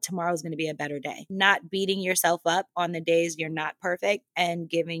tomorrow's going to be a better day. Not beating yourself up on the days you're not perfect and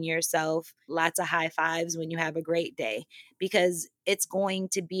giving yourself lots of high fives when you have a great day, because it's going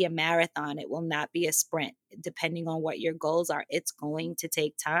to be a marathon. It will not be a sprint. Depending on what your goals are, it's going to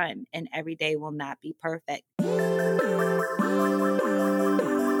take time, and every day will not be perfect.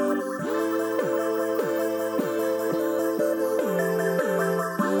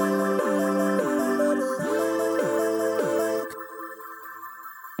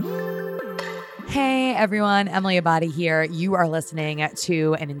 Hey everyone, Emily Abadi here. You are listening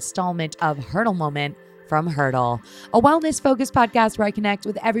to an installment of Hurdle Moment from Hurdle, a wellness-focused podcast where I connect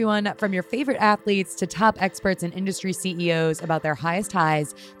with everyone from your favorite athletes to top experts and industry CEOs about their highest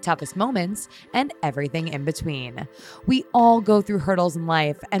highs, toughest moments, and everything in between. We all go through hurdles in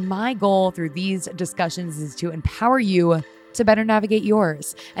life, and my goal through these discussions is to empower you to better navigate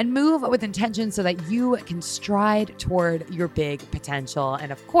yours and move with intention so that you can stride toward your big potential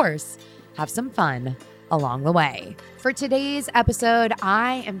and, of course, have some fun along the way. For today's episode,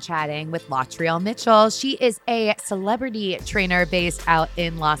 I am chatting with Latrielle Mitchell. She is a celebrity trainer based out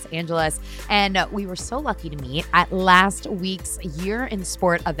in Los Angeles, and we were so lucky to meet at last week's Year in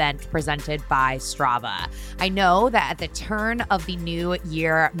Sport event presented by Strava. I know that at the turn of the new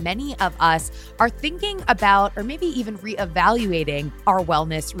year, many of us are thinking about or maybe even reevaluating our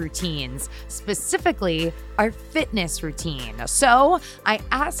wellness routines, specifically our fitness routine. So I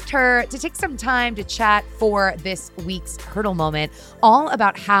asked her to take some time to chat for this week's Hurdle Moment, all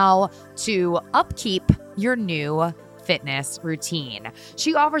about how to upkeep your new fitness routine.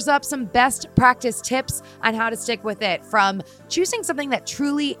 She offers up some best practice tips on how to stick with it, from choosing something that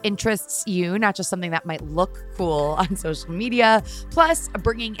truly interests you, not just something that might look cool on social media, plus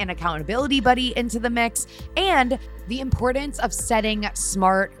bringing an accountability buddy into the mix, and the importance of setting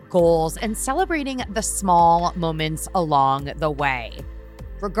smart goals and celebrating the small moments along the way.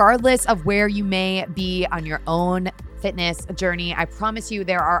 Regardless of where you may be on your own fitness journey, I promise you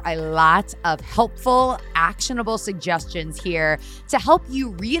there are a lot of helpful, actionable suggestions here to help you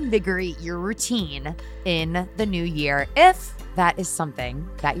reinvigorate your routine in the new year, if that is something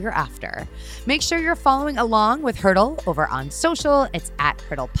that you're after. Make sure you're following along with Hurdle over on social. It's at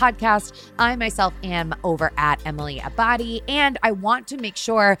Hurdle Podcast. I myself am over at Emily Abadi, and I want to make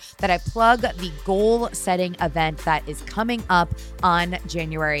sure that I plug the goal setting event that is coming up on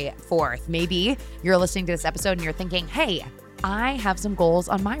January 4th. Maybe you're listening to this episode and you're thinking, hey, I have some goals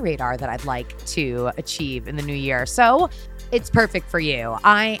on my radar that I'd like to achieve in the new year. So it's perfect for you.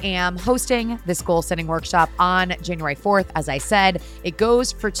 I am hosting this goal setting workshop on January 4th. As I said, it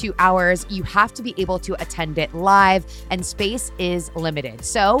goes for 2 hours. You have to be able to attend it live, and space is limited.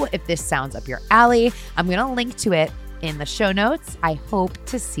 So if this sounds up your alley, I'm going to link to it in the show notes. I hope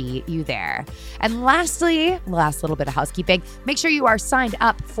to see you there. And lastly, last little bit of housekeeping, make sure you are signed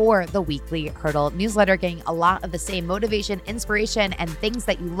up for the weekly Hurdle newsletter, getting a lot of the same motivation, inspiration, and things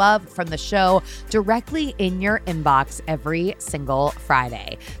that you love from the show directly in your inbox every single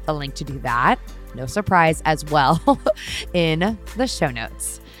Friday. The link to do that, no surprise, as well, in the show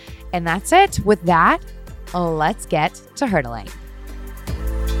notes. And that's it. With that, let's get to hurdling.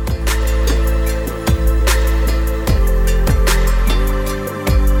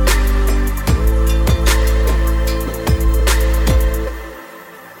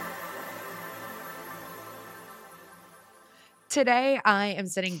 Today, I am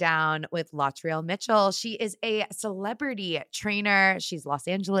sitting down with Latrielle Mitchell. She is a celebrity trainer. She's Los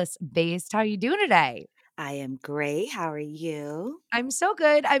Angeles based. How are you doing today? I am great. How are you? I'm so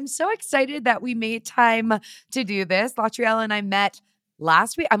good. I'm so excited that we made time to do this. Latrielle and I met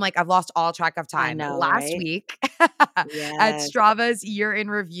last week. I'm like, I've lost all track of I time. know, Last right? week at Yes. Strava's Year in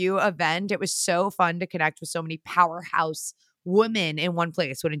Review event. It was so fun to connect with so many powerhouse women in one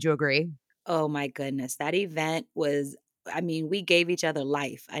place. Wouldn't you agree? Oh my goodness. That event was, I mean, we gave each other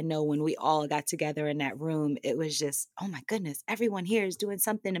life. I know when we all got together in that room, it was just, oh my goodness, everyone here is doing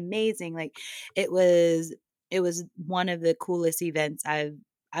something amazing. Like it was it was one of the coolest events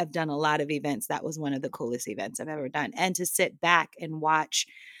I've done a lot of events. That was one of the coolest events I've ever done. And to sit back and watch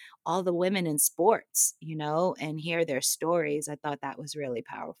all the women in sports, and hear their stories, I thought that was really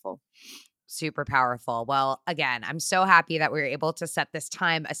powerful. Super powerful. Well, again, I'm so happy that we were able to set this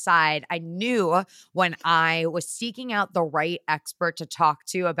time aside. I knew when I was seeking out the right expert to talk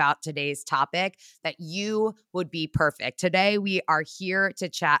to about today's topic that you would be perfect. Today, we are here to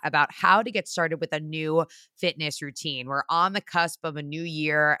chat about how to get started with a new fitness routine. We're on the cusp of a new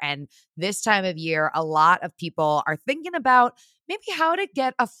year, and this time of year, a lot of people are thinking about maybe how to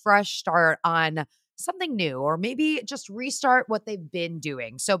get a fresh start on something new, or maybe just restart what they've been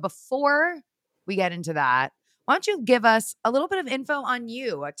doing. So before we get into that, Why don't you give us a little bit of info on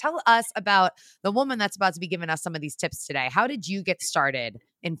you? Tell us about the woman that's about to be giving us some of these tips today. How did you get started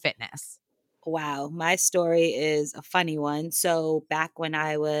in fitness? Wow, my story is a funny one. So, back when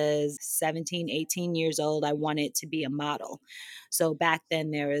I was 17, 18 years old, I wanted to be a model. So, back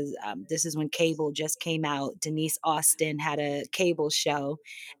then, this is when cable just came out. Denise Austin had a cable show,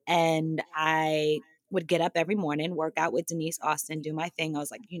 and I would get up every morning, work out with Denise Austin, do my thing. I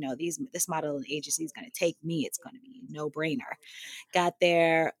was like, this modeling agency is going to take me. It's going to be a no brainer. Got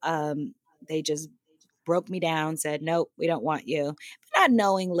there. They just broke me down, said, "Nope, we don't want you." But not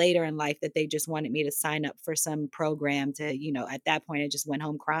knowing later in life that they just wanted me to sign up for some program at that point, I just went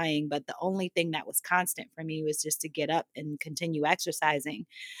home crying. But the only thing that was constant for me was just to get up and continue exercising.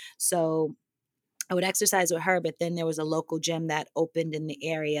 So I would exercise with her, but then there was a local gym that opened in the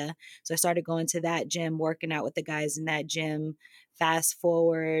area. So I started going to that gym, working out with the guys in that gym. Fast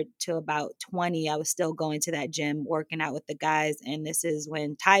forward to about 20, I was still going to that gym, working out with the guys. And this is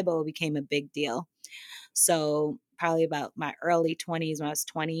when Taibo became a big deal. So probably about my early 20s, when I was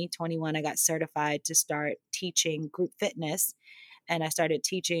 20, 21, I got certified to start teaching group fitness. And I started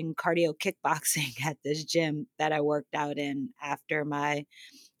teaching cardio kickboxing at this gym that I worked out in after my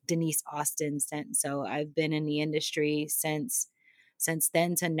Denise Austin stint. So I've been in the industry since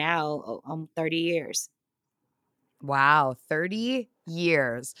then to now, 30 years. Wow, 30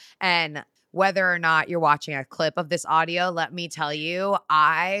 years. And whether or not you're watching a clip of this audio, let me tell you,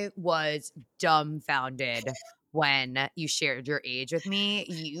 I was dumbfounded when you shared your age with me.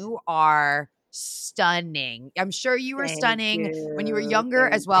 You are stunning. I'm sure you were Thank stunning when you were you. younger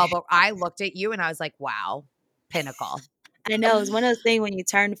as Thank well, but I looked at you and I was like, wow, pinnacle. I know it's one of those things when you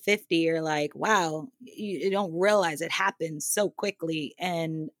turn 50, you're like, wow, you don't realize it happens so quickly.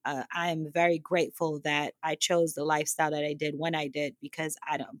 And I'm very grateful that I chose the lifestyle that I did when I did, because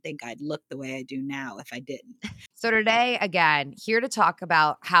I don't think I'd look the way I do now if I didn't. So, today, again, here to talk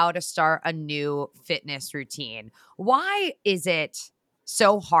about how to start a new fitness routine. Why is it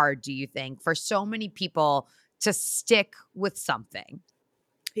so hard, do you think, for so many people to stick with something?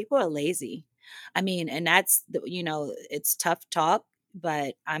 People are lazy. I mean, and it's tough talk,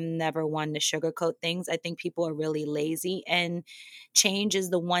 but I'm never one to sugarcoat things. I think people are really lazy, and change is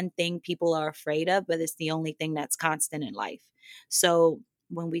the one thing people are afraid of, but it's the only thing that's constant in life. So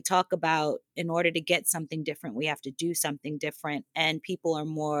when we talk about, in order to get something different, we have to do something different, and people are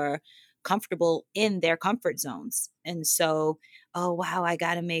more comfortable in their comfort zones. And so, oh wow, I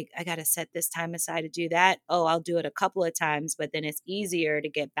got to set this time aside to do that. Oh, I'll do it a couple of times, but then it's easier to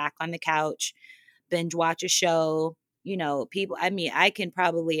get back on the couch, binge watch a show. People, I mean, I can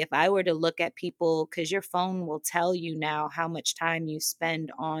probably, if I were to look at people, cuz your phone will tell you now how much time you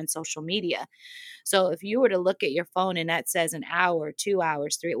spend on social media. So if you were to look at your phone and that says an hour, 2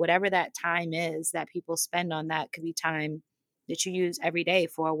 hours, 3, whatever that time is that people spend on that, could be time that you use every day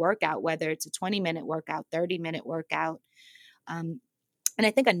for a workout, whether it's a 20-minute workout, 30-minute workout. Um, and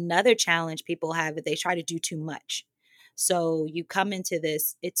I think another challenge people have is they try to do too much. So you come into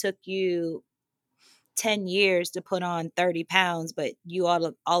this, it took you 10 years to put on 30 pounds, but you all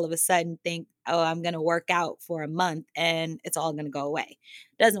of a sudden think, oh, I'm going to work out for a month and it's all going to go away.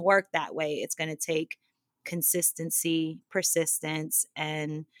 It doesn't work that way. It's going to take consistency, persistence,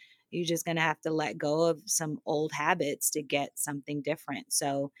 and you're just going to have to let go of some old habits to get something different.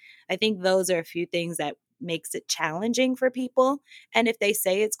 So I think those are a few things that makes it challenging for people. And if they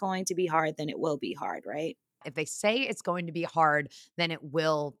say it's going to be hard, then it will be hard, right? If they say it's going to be hard, then it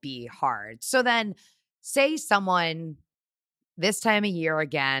will be hard. So, then say someone this time of year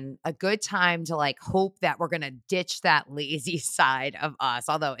again, a good time to like hope that we're going to ditch that lazy side of us.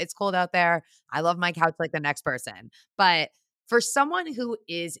 Although it's cold out there, I love my couch like the next person. But for someone who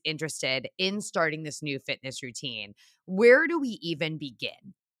is interested in starting this new fitness routine, where do we even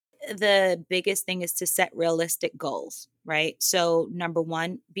begin? The biggest thing is to set realistic goals, right? So, number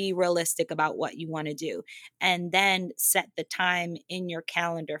one, be realistic about what you want to do, and then set the time in your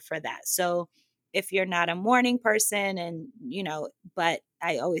calendar for that. So, if you're not a morning person, but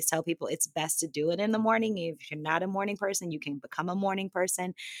I always tell people it's best to do it in the morning. If you're not a morning person, you can become a morning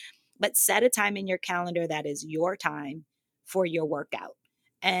person, but set a time in your calendar that is your time for your workout.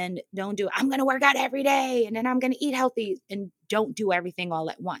 And don't do, I'm going to work out every day and then I'm going to eat healthy, and don't do everything all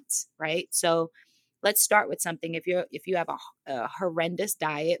at once, right? So let's start with something. If you have a horrendous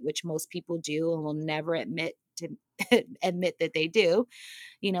diet, which most people do and will never admit that they do,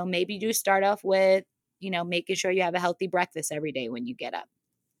 maybe do start off with, making sure you have a healthy breakfast every day when you get up.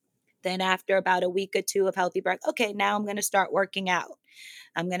 Then after about a week or 2 of healthy breakfast, okay, now I'm gonna start working out.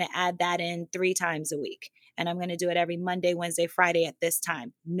 I'm gonna add that in 3 times a week, and I'm gonna do it every Monday, Wednesday, Friday at this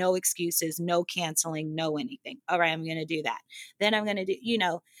time. No excuses, no canceling, no anything. All right, I'm gonna do that. Then I'm gonna do,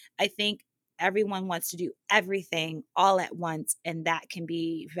 I think everyone wants to do everything all at once, and that can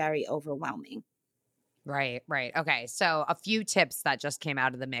be very overwhelming. Right, right. Okay. So, a few tips that just came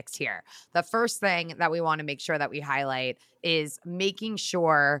out of the mix here. The first thing that we want to make sure that we highlight is making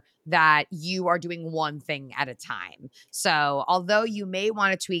sure that you are doing one thing at a time. So, although you may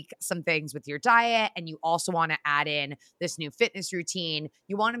want to tweak some things with your diet and you also want to add in this new fitness routine,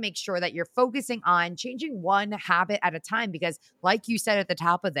 you want to make sure that you're focusing on changing one habit at a time because, like you said at the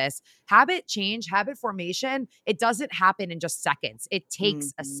top of this, habit change, habit formation, it doesn't happen in just seconds. It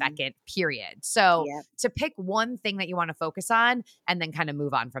takes a Mhm. second, period. So, Yep. to pick one thing that you want to focus on and then kind of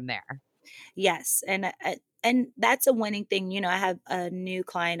move on from there. Yes, and that's a winning thing. I have a new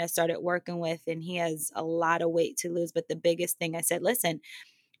client I started working with, and he has a lot of weight to lose. But the biggest thing I said, listen,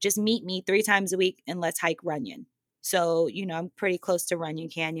 just meet me 3 times a week and let's hike Runyon. So, I'm pretty close to Runyon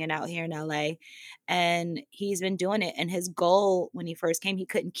Canyon out here in LA. And he's been doing it. And his goal when he first came, he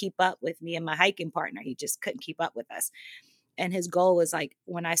couldn't keep up with me and my hiking partner. He just couldn't keep up with us. And his goal was like,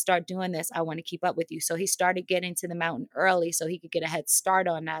 when I start doing this, I want to keep up with you. So he started getting to the mountain early so he could get a head start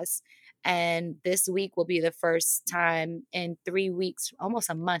on us. And this week will be the first time in 3 weeks, almost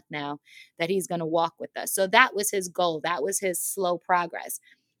a month now, that he's going to walk with us. So that was his goal. That was his slow progress.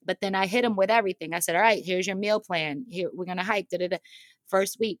 But then I hit him with everything. I said, all right, here's your meal plan. Here, we're going to hike. Da, da, da.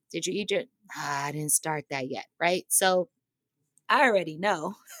 First week, did you eat your? I didn't start that yet. Right. So I already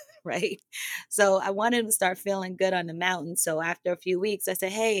know, right? So I wanted to start feeling good on the mountain. So after a few weeks, I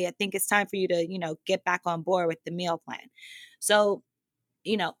said, hey, I think it's time for you to, get back on board with the meal plan. So,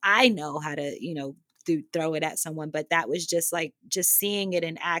 I know how to, throw it at someone, but that was just seeing it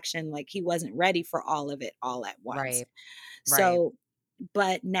in action. Like he wasn't ready for all of it all at once. Right. Right. So,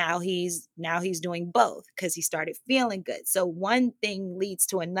 but now he's doing both because he started feeling good. So one thing leads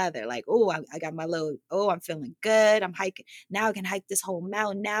to another. Like, oh, I got my load. Oh, I'm feeling good. I'm hiking. Now I can hike this whole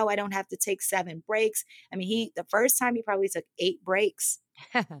mountain. Now I don't have to take 7 breaks. I mean, the first time he probably took 8 breaks.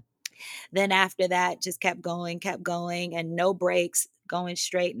 Then after that, just kept going, and no breaks, going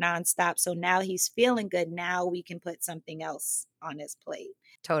straight nonstop. So now he's feeling good. Now we can put something else on his plate.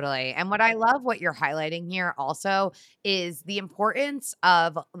 Totally. And what I love what you're highlighting here also is the importance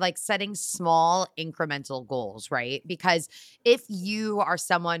of like setting small incremental goals, right? Because if you are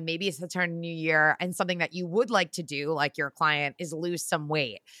someone, maybe it's the turn of new year and something that you would like to do, like your client, is lose some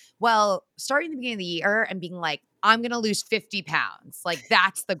weight. Well, starting the beginning of the year and being like, I'm going to lose 50 pounds, like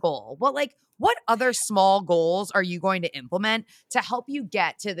that's the goal. Well, like, what other small goals are you going to implement to help you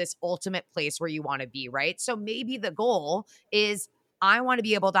get to this ultimate place where you want to be, right? So maybe the goal is I want to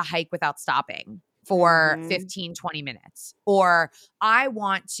be able to hike without stopping for Hmm. 15, 20 minutes. Or I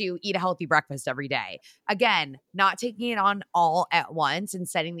want to eat a healthy breakfast every day. Again, not taking it on all at once and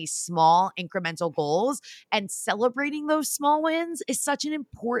setting these small incremental goals and celebrating those small wins is such an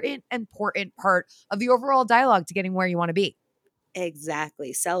important part of the overall dialogue to getting where you want to be.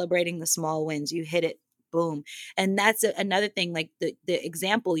 Exactly. Celebrating the small wins. You hit it. Boom. And that's another thing, like the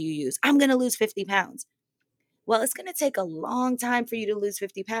example you use. I'm going to lose 50 pounds. Well, it's going to take a long time for you to lose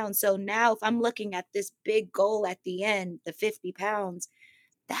 50 pounds. So now, if I'm looking at this big goal at the end, the 50 pounds,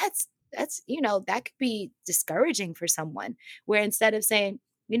 that could be discouraging for someone. Where instead of saying,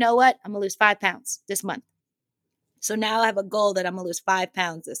 you know what, I'm going to lose 5 pounds this month. So now I have a goal that I'm going to lose 5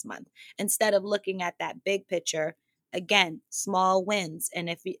 pounds this month instead of looking at that big picture. Again, small wins.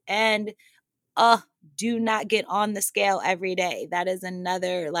 And uh, do not get on the scale every day. That is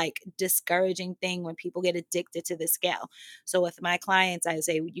another like discouraging thing when people get addicted to the scale. So with my clients, I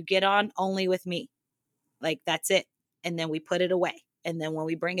say, you get on only with me. Like that's it. And then we put it away. And then when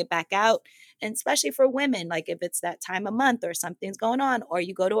we bring it back out, and especially for women, like if it's that time of month or something's going on, or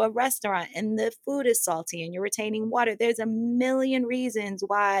you go to a restaurant and the food is salty and you're retaining water, there's a million reasons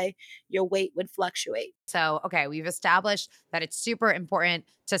why your weight would fluctuate. So, okay, we've established that it's super important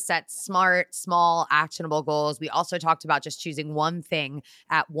to set smart, small, actionable goals. We also talked about just choosing one thing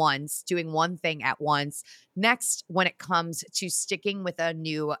at once, doing one thing at once. Next, when it comes to sticking with a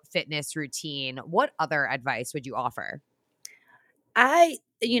new fitness routine, what other advice would you offer?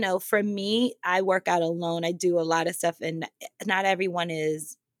 For me, I work out alone. I do a lot of stuff, and not everyone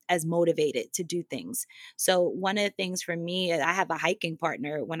is as motivated to do things. So one of the things for me, I have a hiking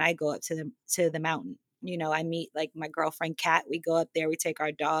partner when I go up to the mountain. I meet like my girlfriend Kat. We go up there, we take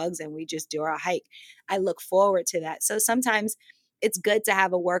our dogs, and we just do our hike. I look forward to that. So sometimes it's good to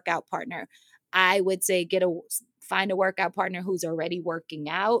have a workout partner. I would say find a workout partner who's already working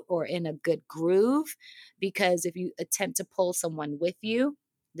out or in a good groove, because if you attempt to pull someone with you,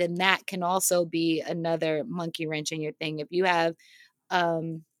 then that can also be another monkey wrench in your thing. If you have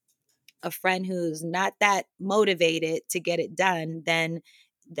um a friend who's not that motivated to get it done, then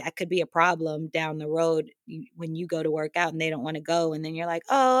that could be a problem down the road when you go to work out and they don't want to go. And then you're like,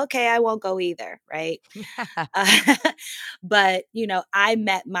 oh, okay, I won't go either. Right. Uh, but, I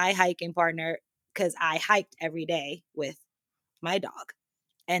met my hiking partner because I hiked every day with my dog.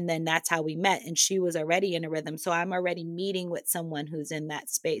 And then that's how we met. And she was already in a rhythm. So I'm already meeting with someone who's in that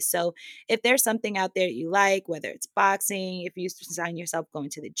space. So if there's something out there you like, whether it's boxing, if you design yourself going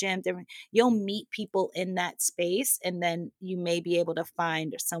to the gym, different, you'll meet people in that space. And then you may be able to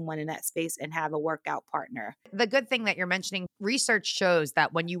find someone in that space and have a workout partner. The good thing that you're mentioning, research shows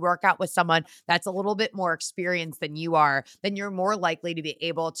that when you work out with someone that's a little bit more experienced than you are, then you're more likely to be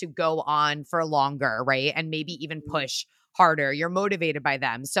able to go on for longer, right? And maybe even push harder. You're motivated by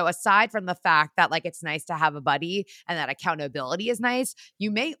them. So aside from the fact that like it's nice to have a buddy and that accountability is nice,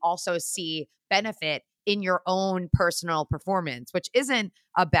 you may also see benefit in your own personal performance, which isn't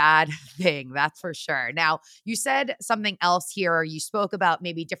a bad thing, that's for sure. Now, you said something else here. You spoke about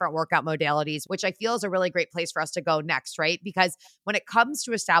maybe different workout modalities, which I feel is a really great place for us to go next, right? Because when it comes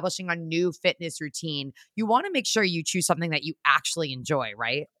to establishing a new fitness routine, you want to make sure you choose something that you actually enjoy,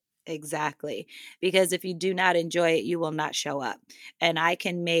 right? Exactly. Because if you do not enjoy it, you will not show up. And I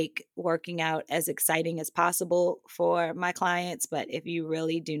can make working out as exciting as possible for my clients. But if you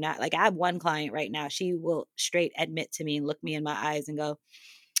really do not, like, I have one client right now, she will straight admit to me and look me in my eyes and go,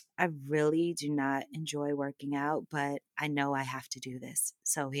 I really do not enjoy working out, but I know I have to do this.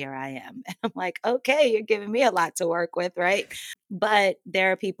 So here I am. And I'm like, okay, you're giving me a lot to work with, right? But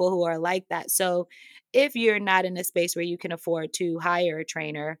there are people who are like that. So if you're not in a space where you can afford to hire a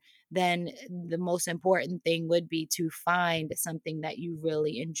trainer, then the most important thing would be to find something that you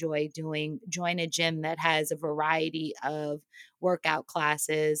really enjoy doing. Join a gym that has a variety of workout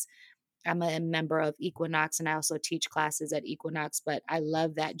classes. I'm a member of Equinox and I also teach classes at Equinox, but I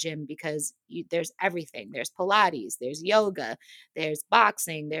love that gym because there's everything. There's Pilates, there's yoga, there's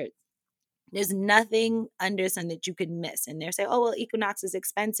boxing, there's nothing under sun that you could miss. And they're saying, oh, well, Equinox is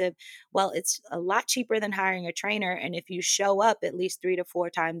expensive. Well, it's a lot cheaper than hiring a trainer. And if you show up at least 3 to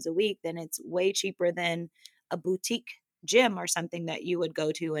 4 times a week, then it's way cheaper than a boutique gym or something that you would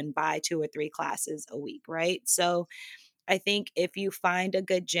go to and buy 2 or 3 classes a week, right? So I think if you find a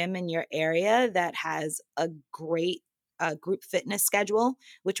good gym in your area that has a great group fitness schedule,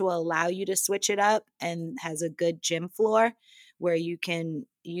 which will allow you to switch it up and has a good gym floor where you can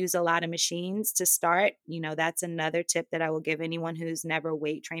use a lot of machines to start, that's another tip that I will give anyone who's never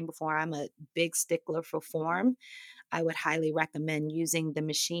weight trained before. I'm a big stickler for form. I would highly recommend using the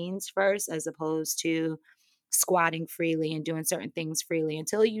machines first as opposed to squatting freely and doing certain things freely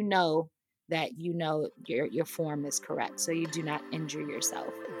until you know that your form is correct so you do not injure yourself.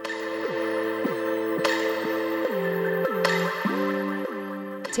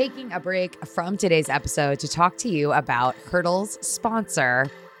 Taking a break from today's episode to talk to you about Hurdle's sponsor,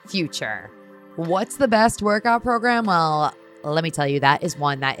 Future. What's the best workout program? Well, let me tell you, that is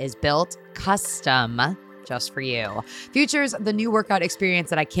one that is built custom just for you. Future's the new workout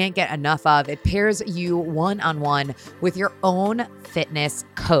experience that I can't get enough of. It pairs you one-on-one with your own fitness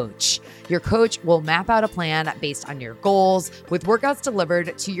coach. Your coach will map out a plan based on your goals with workouts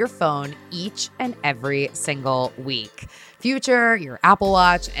delivered to your phone each and every single week. Future, your Apple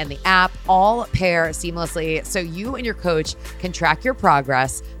Watch, and the app all pair seamlessly so you and your coach can track your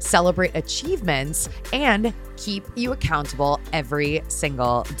progress, celebrate achievements, and keep you accountable every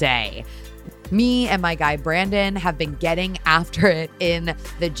single day. Me and my guy Brandon have been getting after it in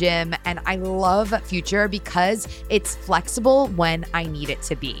the gym, and I love Future because it's flexible when I need it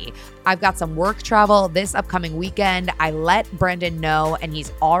to be. I've got some work travel this upcoming weekend. I let Brandon know, and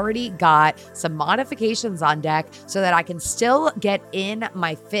he's already got some modifications on deck so that I can still get in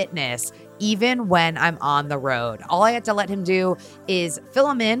my fitness even when I'm on the road. All I had to let him do is fill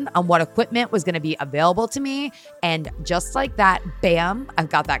him in on what equipment was going to be available to me. And just like that, bam, I've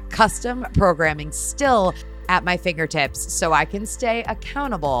got that custom programming still at my fingertips so I can stay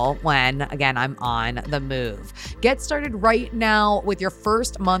accountable when, again, I'm on the move. Get started right now with your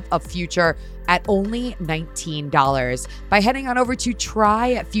first month of Future at only $19 by heading on over to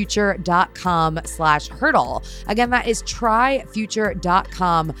tryfuture.com/hurdle. Again, that is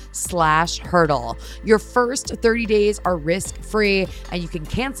tryfuture.com/hurdle. Your first 30 days are risk-free and you can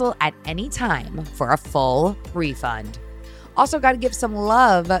cancel at any time for a full refund. Also, got to give some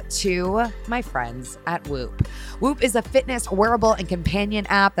love to my friends at Whoop. Whoop is a fitness wearable and companion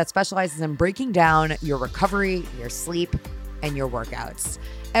app that specializes in breaking down your recovery, your sleep, and your workouts.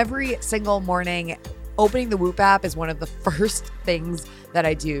 Every single morning, opening the Whoop app is one of the first things that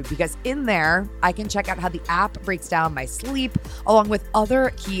I do because in there, I can check out how the app breaks down my sleep along with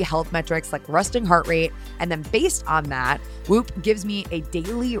other key health metrics like resting heart rate. And then based on that, Whoop gives me a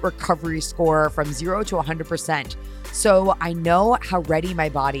daily recovery score from 0 to 100%. So I know how ready my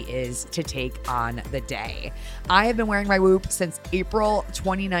body is to take on the day. I have been wearing my Whoop since April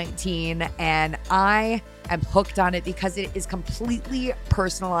 2019, and I am hooked on it because it is completely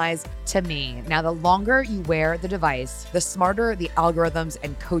personalized to me. Now, the longer you wear the device, the smarter the algorithms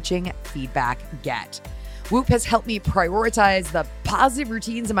and coaching feedback get. Whoop has helped me prioritize the positive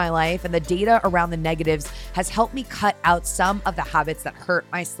routines in my life, and the data around the negatives has helped me cut out some of the habits that hurt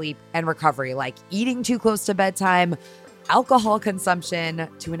my sleep and recovery, like eating too close to bedtime, alcohol consumption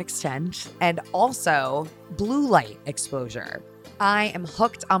to an extent, and also blue light exposure. I am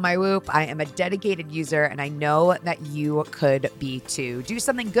hooked on my Whoop. I am a dedicated user, and I know that you could be too. Do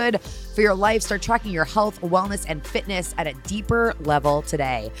something good for your life. Start tracking your health, wellness, and fitness at a deeper level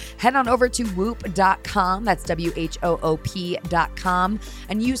today. Head on over to whoop.com, that's WHOOP.com,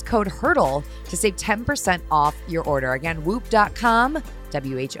 and use code HURDLE to save 10% off your order. Again, whoop.com,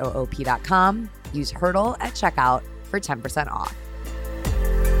 WHOOP.com. Use HURDLE at checkout for 10% off.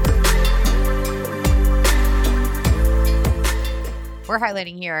 We're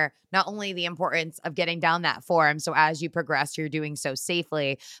highlighting here not only the importance of getting down that form, so as you progress, you're doing so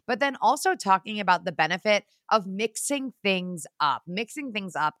safely, but then also talking about the benefit of mixing things up. Mixing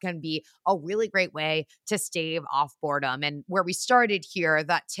things up can be a really great way to stave off boredom. And where we started here,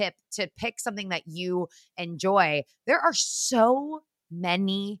 that tip to pick something that you enjoy, there are so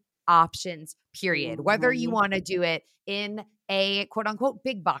many options, period. Whether you Mhm. want to do it in a quote unquote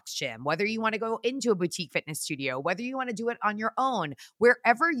big box gym, whether you want to go into a boutique fitness studio, whether you want to do it on your own,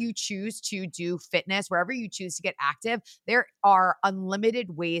 wherever you choose to do fitness, wherever you choose to get active, there are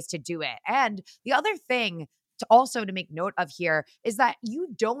unlimited ways to do it. And the other thing to make note of here is that you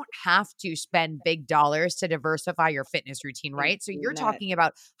don't have to spend big dollars to diversify your fitness routine, You right? So do you're not. talking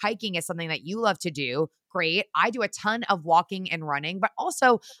about hiking as something that you love to do. Great. I do a ton of walking and running, but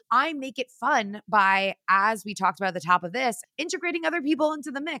also I make it fun by, as we talked about at the top of this, integrating other people into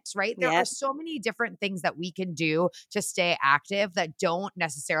the mix, right? There are Yep. so many different things that we can do to stay active that don't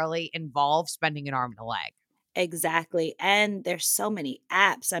necessarily involve spending an arm and a leg. Exactly, and there's so many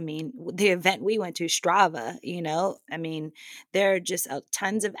apps. I mean, the event we went to, Strava, I mean, there are just,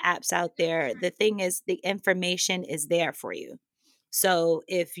 tons of apps out there. The thing is, the information is there for you. So,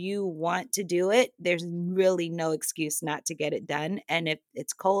 if you want to do it, there's really no excuse not to get it done, and if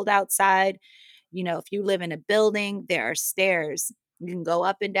it's cold outside, if you live in a building, there are stairs. You can go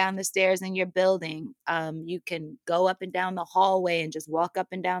up and down the stairs in your building. You can go up and down the hallway and just walk up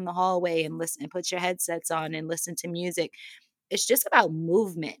and down the hallway and listen and put your headsets on and listen to music. It's just about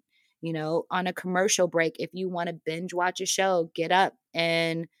movement. On a commercial break, if you want to binge watch a show, get up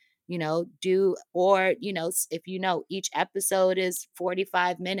and do, or if each episode is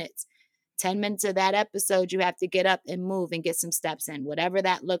 45 minutes, 10 minutes of that episode, you have to get up and move and get some steps in, whatever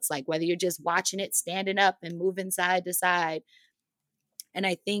that looks like, whether you're just watching it, standing up and moving side to side. And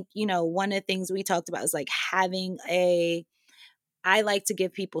I think, one of the things we talked about is like I like to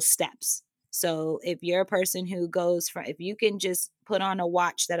give people steps. So if you're a person who if you can just put on a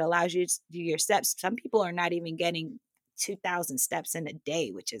watch that allows you to do your steps, some people are not even getting 2,000 steps in a day,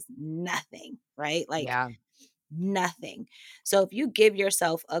 which is nothing, right? Like, Yeah. nothing. So if you give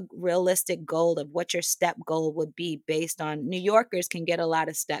yourself a realistic goal of what your step goal would be, based on New Yorkers can get a lot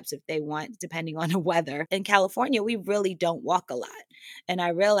of steps if they want, depending on the weather. In California, we really don't walk a lot. And I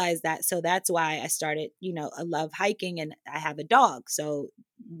realized that. So that's why I started, I love hiking and I have a dog. So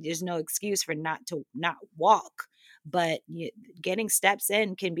there's no excuse for not walk. But getting steps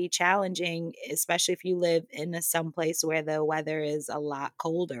in can be challenging, especially if you live in some place where the weather is a lot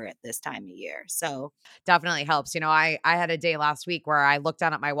colder at this time of year. So Definitely helps. I had a day last week where I looked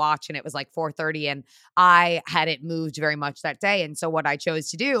down at my watch and it was like 4:30 and I hadn't moved very much that day. And so what I chose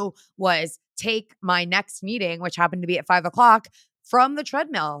to do was take my next meeting, which happened to be at 5 o'clock, from the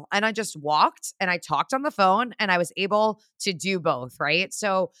treadmill. And I just walked and I talked on the phone and I was able to do both. Right.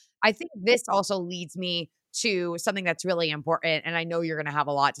 So I think this also leads me to something that's really important. And I know you're going to have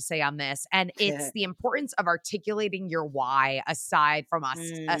a lot to say on this. And it's the importance of articulating your why aside from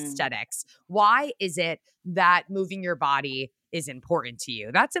mm. aesthetics. Why is it that moving your body is important to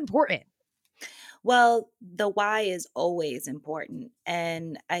you? That's important. Well, the why is always important.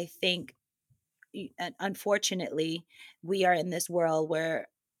 And I think and unfortunately, we are in this world where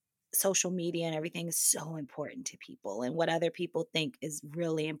social media and everything is so important to people, and what other people think is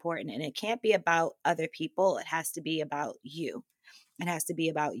really important, and it can't be about other people, it has to be about you. It has to be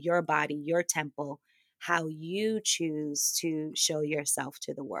about your body, your temple, how you choose to show yourself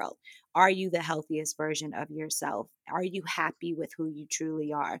to the world. Are you the healthiest version of yourself? Are you happy with who you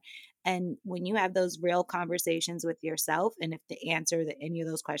truly are? And when you have those real conversations with yourself, and if the answer to any of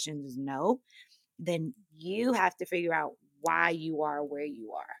those questions is no, then you have to figure out why you are where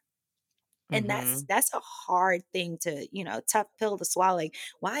you are. And Mhm. that's a hard thing to, tough pill to swallow. Like,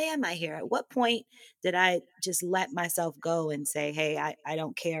 why am I here? At what point did I just let myself go and say, hey, I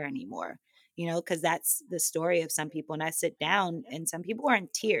don't care anymore? Because that's the story of some people. And I sit down and some people are in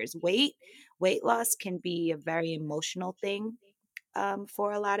tears. Weight loss can be a very emotional thing,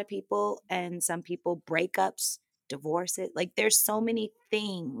 for a lot of people. And some people, breakups, divorce it. Like, there's so many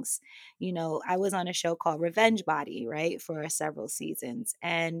things. I was on a show called Revenge Body, right, for several seasons.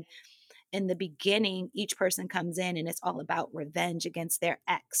 And in the beginning, each person comes in and it's all about revenge against their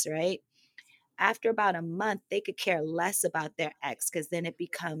ex, right? After about a month, they could care less about their ex because then it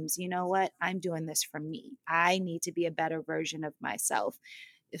becomes, you know what? I'm doing this for me. I need to be a better version of myself.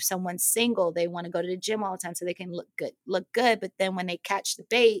 If someone's single, they want to go to the gym all the time so they can look good. But then when they catch the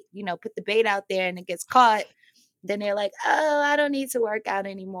bait, put the bait out there and it gets caught, then they're like, "Oh, I don't need to work out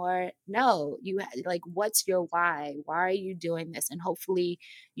anymore." No, like, what's your why? Why are you doing this? And hopefully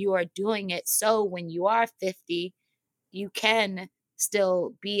you are doing it so when you are 50, you can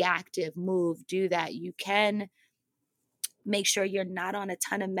still be active, move, do that. You can make sure you're not on a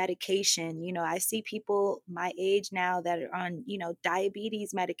ton of medication. I see people my age now that are on,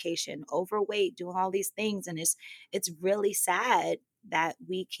 diabetes medication, overweight, doing all these things, and it's really sad that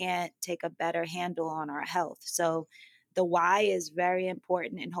we can't take a better handle on our health. So the why is very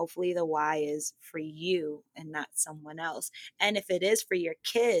important, and hopefully the why is for you and not someone else. And if it is for your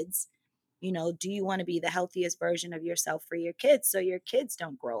kids, do you want to be the healthiest version of yourself for your kids so your kids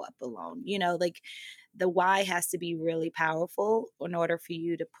don't grow up alone? Like, the why has to be really powerful in order for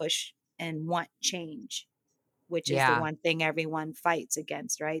you to push and want change, which is the Yeah. one thing everyone fights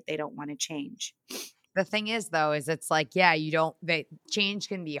against, right? They don't want to change. The thing is, though, is it's like, yeah, you don't, they, change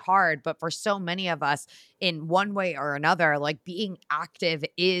can be hard, but for so many of us, in one way or another, like being active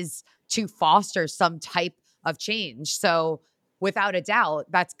is to foster some type of change. So, without a doubt,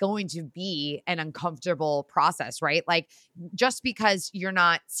 that's going to be an uncomfortable process, right? Like, just because you're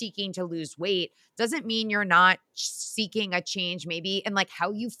not seeking to lose weight doesn't mean you're not seeking a change, maybe in like how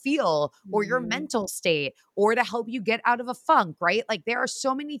you feel or your Mhm. mental state or to help you get out of a funk, right? Like, there are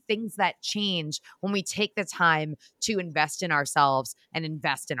so many things that change when we take the time to invest in ourselves and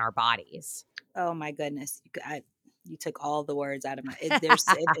invest in our bodies. Oh my goodness. You took all the words out of my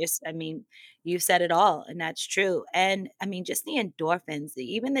there's I mean, you said it all, and that's true. And I mean, just the endorphins,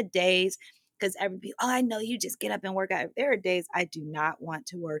 even the days, because everybody, oh, I know you just get up and work out. There are days I do not want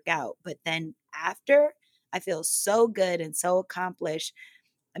to work out, but then after, I feel so good and so accomplished.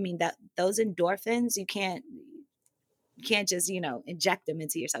 I mean, that those endorphins, you can't just, inject them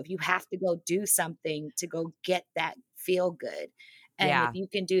into yourself. You have to go do something to go get that feel good. And if Yeah. you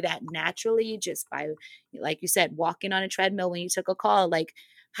can do that naturally, just by, like you said, walking on a treadmill when you took a call, like,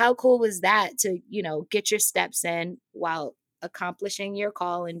 how cool was that to, get your steps in while accomplishing your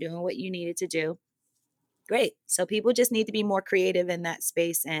call and doing what you needed to do? Great. So people just need to be more creative in that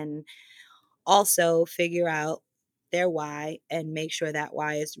space and also figure out their why and make sure that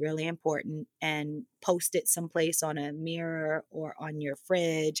why is really important and post it someplace on a mirror or on your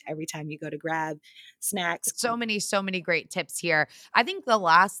fridge every time you go to grab snacks. So many great tips here. I think the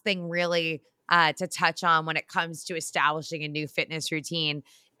last thing really to touch on when it comes to establishing a new fitness routine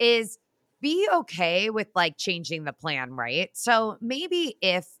is be okay with like changing the plan, right? So maybe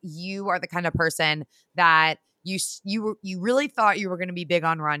if you are the kind of person that you really thought you were going to be big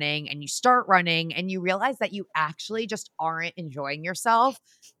on running and you start running and you realize that you actually just aren't enjoying yourself,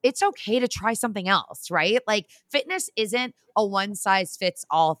 it's okay to try something else, right? Like, fitness isn't a one size fits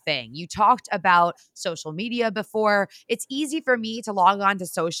all thing. You talked about social media before. It's easy for me to log on to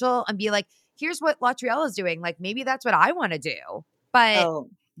social and be like, here's what Latriella is doing. Like, maybe that's what I want to do. But Oh,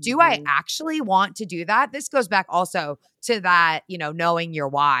 do I mhm. actually want to do that? This goes back also to that, knowing your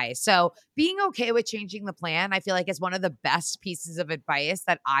why. So, being okay with changing the plan, I feel like is one of the best pieces of advice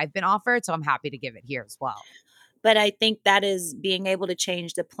that I've been offered. So, I'm happy to give it here as well. But I think that is being able to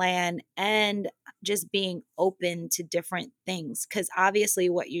change the plan and just being open to different things, because obviously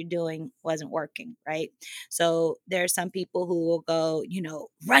what you're doing wasn't working, right? So there are some people who will go,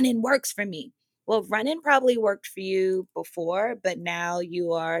 running works for me. Well, running probably worked for you before, but now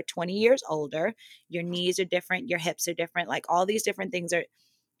you are 20 years older. Your knees are different, your hips are different. Like all these different things are,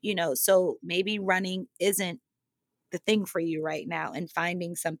 so maybe running isn't the thing for you right now, and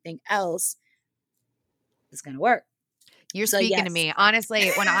finding something else is going to work. You're So, speaking to yes. me.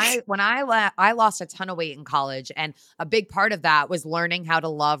 Honestly, I lost a ton of weight in college, and a big part of that was learning how to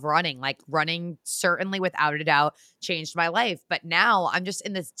love running. Like running certainly without a doubt changed my life. But now I'm just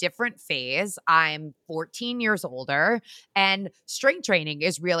in this different phase. I'm 14 years older, and strength training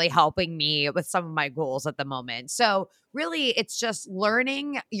is really helping me with some of my goals at the moment. So, really it's just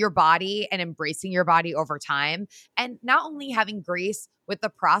learning your body and embracing your body over time, and not only having grace with the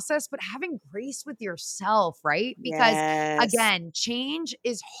process, but having grace with yourself, right? Because Yes. again, change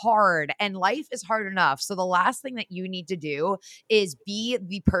is hard and life is hard enough. So the last thing that you need to do is be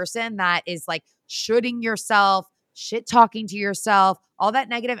the person that is like shooting yourself, shit talking to yourself, all that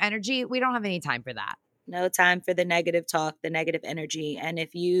negative energy. We don't have any time for that. No time for the negative talk, the negative energy. And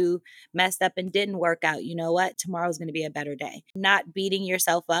if you messed up and didn't work out, you know what? Tomorrow's going to be a better day. Not beating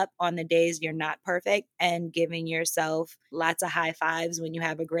yourself up on the days you're not perfect, and giving yourself lots of high fives when you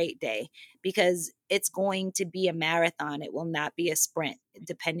have a great day, because it's going to be a marathon. It will not be a sprint.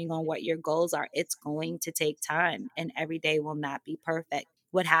 Depending on what your goals are, it's going to take time, and every day will not be perfect.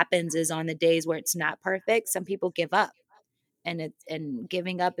 What happens is on the days where it's not perfect, some people give up, and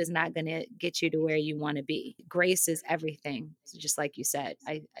giving up is not going to get you to where you want to be. Grace is everything. So just like you said,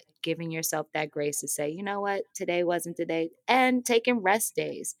 giving yourself that grace to say, you know what, today wasn't today, and taking rest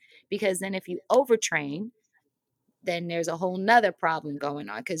days, because then if you overtrain, then there's a whole nother problem going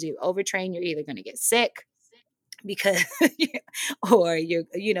on, because you overtrain, you're either going to get sick because or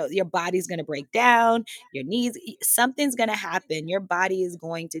your body's going to break down, your knees, something's going to happen. Your body is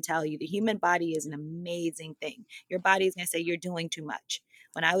going to tell you. The human body is an amazing thing. Your body is going to say you're doing too much.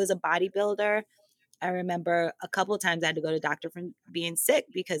 When I was a bodybuilder, I remember a couple of times I had to go to the doctor from being sick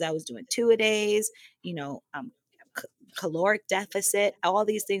because I was doing 2 a days, you know um caloric deficit, all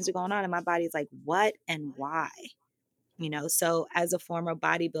these things are going on, and my body's like, what and why? So as a former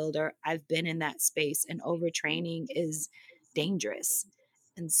bodybuilder, I've been in that space, and overtraining is dangerous.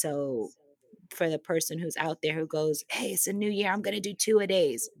 And so for the person who's out there who goes, hey, it's a new year, I'm going to do 2 a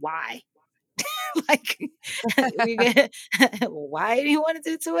days, why? Like, we get, why do you want to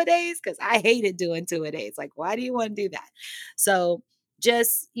do 2 a days? Because I hated doing 2 a days. Like, why do you want to do that? So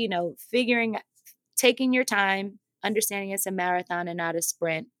just, taking your time, understanding it's a marathon and not a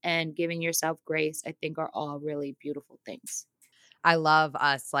sprint, and giving yourself grace, I think are all really beautiful things. I love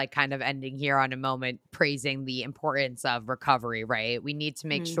us like kind of ending here on a moment praising the importance of recovery, right? We need to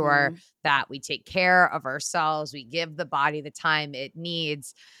make sure Mhm. that we take care of ourselves, we give the body the time it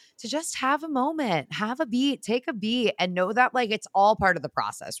needs to just have a moment, have a beat, take a beat, and know that like it's all part of the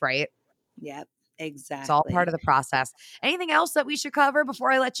process, right? Yep, It's all part exactly. of the process. Anything else that we should cover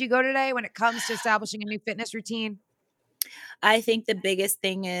before I let you go today when it comes to establishing a new fitness routine? I think the biggest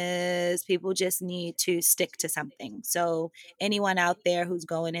thing is people just need to stick to something. So, anyone out there who's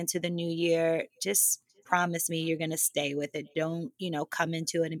going into the new year, just promise me you're going to stay with it. Don't, come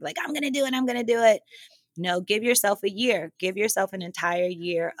into it and be like, I'm going to do it. I'm going to do it. No, give yourself a year, give yourself an entire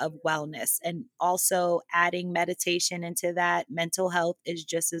year of wellness. And also adding meditation into that. Mental health is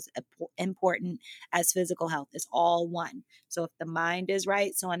just as important as physical health. It's all one. So, if the mind is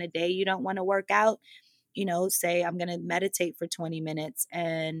right, so on a day you don't want to work out, say, I'm going to meditate for 20 minutes,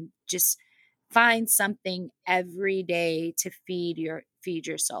 and just find something every day to feed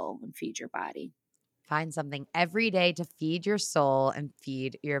your soul and feed your body. Find something every day to feed your soul and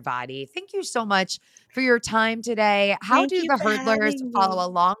feed your body. Thank you so much for your time today. How Thank do you the for hurdlers having follow me.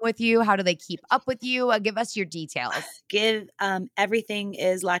 along with you? How do they keep up with you? Give us your details. Give Everything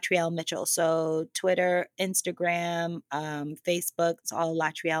is Latrielle Mitchell. So Twitter, Instagram, Facebook, it's all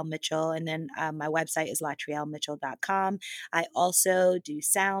Latrielle Mitchell. And then my website is latriellemitchell.com. I also do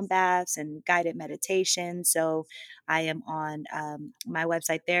sound baths and guided meditation. So I am on my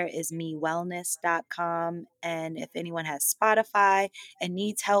website there is mewellness.com. And if anyone has Spotify and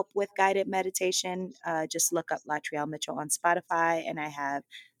needs help with guided meditation, just look up Latrielle Mitchell on Spotify. And I have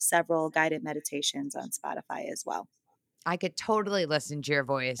several guided meditations on Spotify as well. I could totally listen to your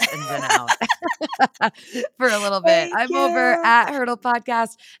voice and zen out for a little bit. Thank I'm over you. at Hurdle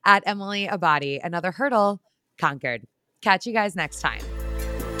Podcast at Emily Abadi. Another hurdle conquered. Catch you guys next time.